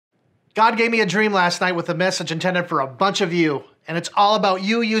God gave me a dream last night with a message intended for a bunch of you, and it's all about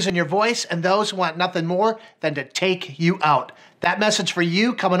you using your voice and those who want nothing more than to take you out. That message for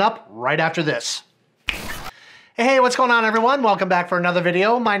you coming up right after this. Hey, what's going on, everyone? Welcome back for another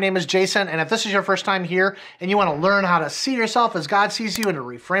video. My name is Jason, and if this is your first time here and you want to learn how to see yourself as God sees you and to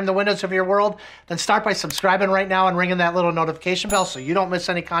reframe the windows of your world, then start by subscribing right now and ringing that little notification bell so you don't miss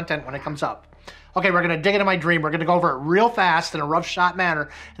any content when it comes up. Okay, we're going to dig into my dream. We're going to go over it real fast in a rough shot manner,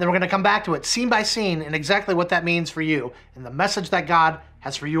 and then we're going to come back to it scene by scene and exactly what that means for you and the message that God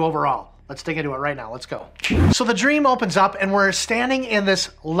has for you overall. Let's dig into it right now. Let's go. So the dream opens up and we're standing in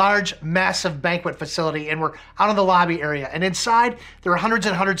this large, massive banquet facility, and we're out in the lobby area, and inside there are hundreds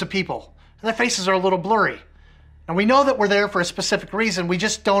and hundreds of people, and their faces are a little blurry. And we know that we're there for a specific reason. We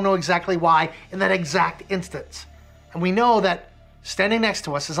just don't know exactly why in that exact instance. And we know that standing next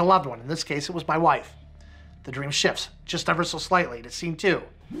to us is a loved one. In this case, it was my wife. The dream shifts just ever so slightly to scene 2.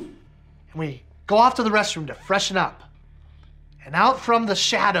 And we go off to the restroom to freshen up. And out from the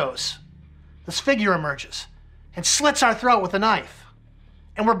shadows, this figure emerges and slits our throat with a knife.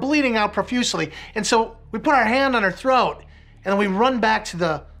 And we're bleeding out profusely. And so we put our hand on her throat, and then we run back to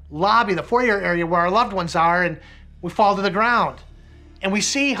the lobby, the foyer area where our loved ones are, and we fall to the ground. And we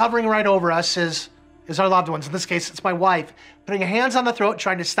see hovering right over us is our loved ones. In this case, it's my wife, putting her hands on the throat,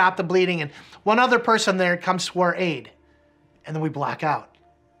 trying to stop the bleeding, and one other person there comes to our aid. And then we black out.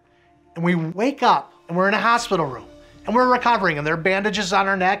 And we wake up, and we're in a hospital room, and we're recovering, and there are bandages on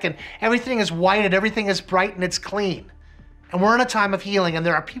our neck, and everything is white, and everything is bright, and it's clean. And we're in a time of healing, and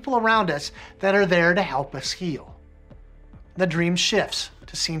there are people around us that are there to help us heal. The dream shifts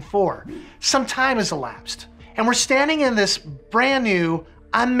to scene 4. Some time has elapsed, and we're standing in this brand new,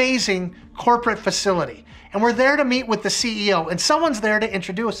 amazing corporate facility. And we're there to meet with the CEO, and someone's there to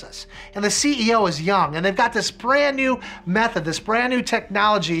introduce us. And the CEO is young, and they've got this brand new method, this brand new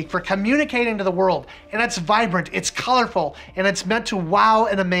technology for communicating to the world. And it's vibrant, it's colorful, and it's meant to wow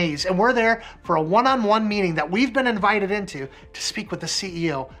and amaze. And we're there for a one-on-one meeting that we've been invited into to speak with the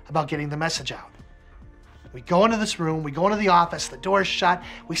CEO about getting the message out. We go into this room, we go into the office, the door's shut,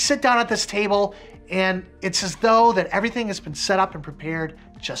 we sit down at this table, and it's as though that everything has been set up and prepared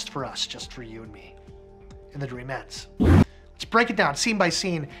just for us, just for you and me. And the dream ends. Let's break it down scene by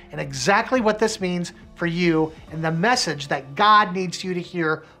scene and exactly what this means for you and the message that God needs you to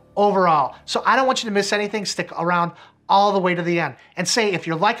hear overall. So I don't want you to miss anything. Stick around all the way to the end. And say, if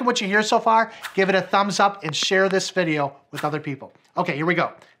you're liking what you hear so far, give it a thumbs up and share this video with other people. Okay, here we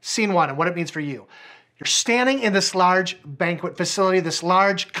go. Scene 1 and what it means for you. You're standing in this large banquet facility, this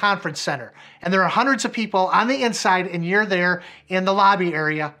large conference center, and there are hundreds of people on the inside, and you're there in the lobby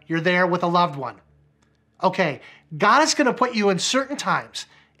area. You're there with a loved one. Okay, God is going to put you in certain times,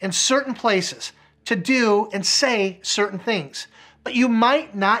 in certain places, to do and say certain things. But you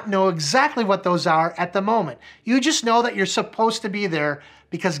might not know exactly what those are at the moment. You just know that you're supposed to be there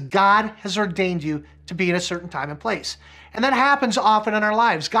because God has ordained you to be in a certain time and place. And that happens often in our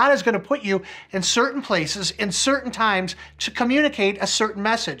lives. God is going to put you in certain places, in certain times, to communicate a certain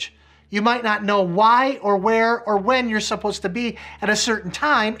message. You might not know why or where or when you're supposed to be at a certain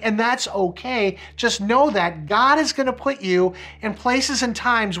time, and that's okay. Just know that God is going to put you in places and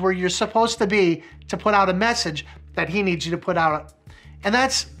times where you're supposed to be to put out a message that He needs you to put out. And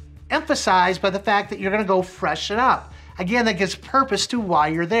that's emphasized by the fact that you're going to go freshen up. Again, that gives purpose to why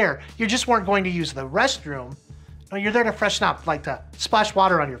you're there. You just weren't going to use the restroom. No, you're there to freshen up, like to splash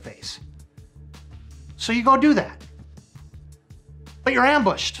water on your face. So you go do that. But you're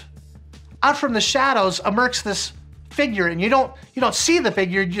ambushed. Out from the shadows emerges this figure, and you don't see the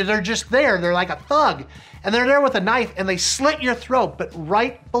figure, they're just there. They're like a thug, and they're there with a knife, and they slit your throat, but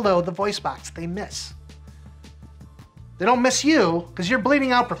right below the voice box, they miss. They don't miss you, because you're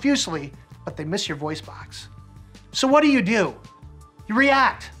bleeding out profusely, but they miss your voice box. So what do? You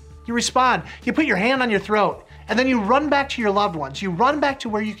react, you respond, you put your hand on your throat, and then you run back to your loved ones. You run back to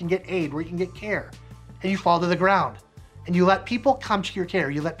where you can get aid, where you can get care, and you fall to the ground. And you let people come to your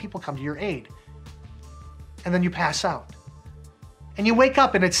care. You let people come to your aid. And then you pass out. And you wake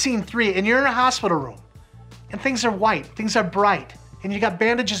up and it's scene 3 and you're in a hospital room. And things are white, things are bright. And you got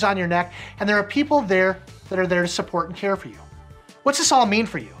bandages on your neck. And there are people there that are there to support and care for you. What's this all mean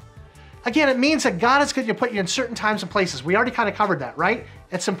for you? Again, it means that God is going to put you in certain times and places. We already kind of covered that, right?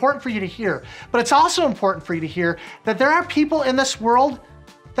 It's important for you to hear. But it's also important for you to hear that there are people in this world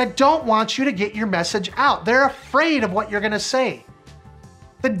that don't want you to get your message out. They're afraid of what you're going to say.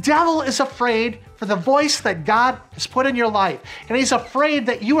 The devil is afraid for the voice that God has put in your life. And he's afraid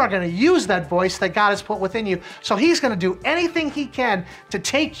that you are going to use that voice that God has put within you. So he's going to do anything he can to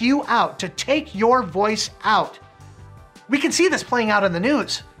take you out, to take your voice out. We can see this playing out in the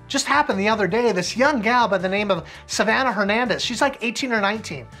news. Just happened the other day, this young gal by the name of Savannah Hernandez, she's like 18 or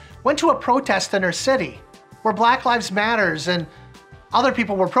 19, went to a protest in her city where Black Lives Matters and other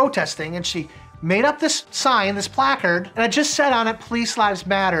people were protesting, and she made up this sign, this placard, and it just said on it, "Police Lives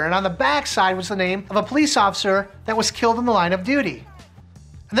Matter," and on the back side was the name of a police officer that was killed in the line of duty.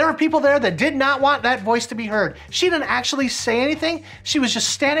 And there were people there that did not want that voice to be heard. She didn't actually say anything. She was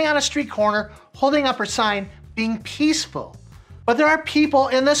just standing on a street corner, holding up her sign, being peaceful. But there are people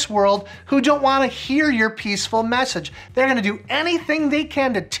in this world who don't want to hear your peaceful message. They're going to do anything they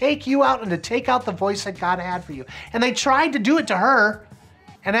can to take you out and to take out the voice that God had for you. And they tried to do it to her,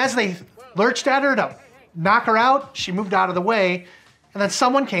 and as they lurched at her to knock her out, she moved out of the way, and then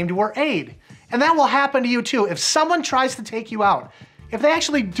someone came to her aid. And that will happen to you too. If someone tries to take you out, if they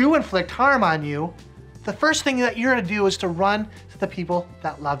actually do inflict harm on you, the first thing that you're going to do is to run to the people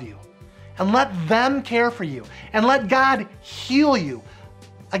that love you and let them care for you and let God heal you.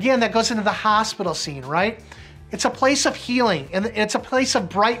 Again, that goes into the hospital scene, right? It's a place of healing, and it's a place of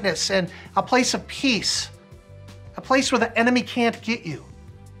brightness and a place of peace, a place where the enemy can't get you.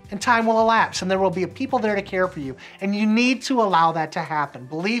 And time will elapse, and there will be people there to care for you. And you need to allow that to happen.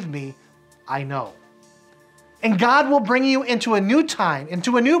 Believe me, I know. And God will bring you into a new time,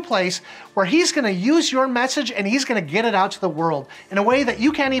 into a new place where He's going to use your message and He's going to get it out to the world in a way that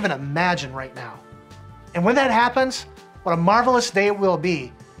you can't even imagine right now. And when that happens, what a marvelous day it will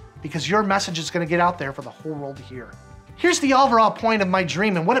be, because your message is going to get out there for the whole world to hear. Here's the overall point of my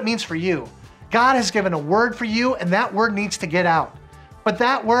dream and what it means for you. God has given a word for you, and that word needs to get out. But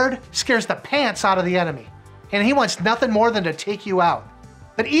that word scares the pants out of the enemy, and he wants nothing more than to take you out.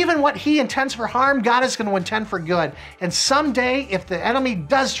 But even what he intends for harm, God is going to intend for good. And someday, if the enemy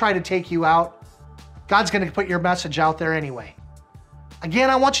does try to take you out, God's going to put your message out there anyway. Again,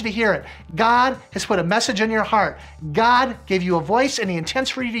 I want you to hear it. God has put a message in your heart. God gave you a voice, and He intends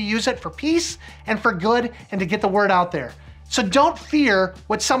for you to use it for peace and for good and to get the word out there. So don't fear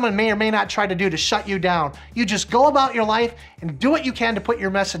what someone may or may not try to do to shut you down. You just go about your life and do what you can to put your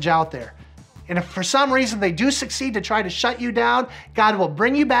message out there. And if for some reason they do succeed to try to shut you down, God will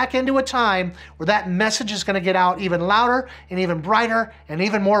bring you back into a time where that message is going to get out even louder and even brighter and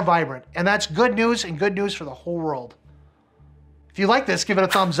even more vibrant. And that's good news, and good news for the whole world. If you like this, give it a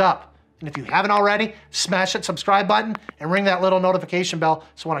thumbs up. And if you haven't already, smash that subscribe button and ring that little notification bell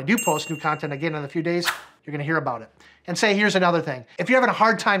so when I do post new content again in a few days, you're going to hear about it. And say, here's another thing. If you're having a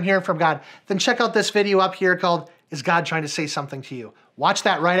hard time hearing from God, then check out this video up here called, "Is God Trying to Say Something to You?" Watch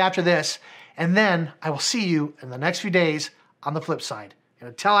that right after this. And then I will see you in the next few days on the flip side. And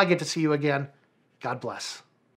until I get to see you again, God bless.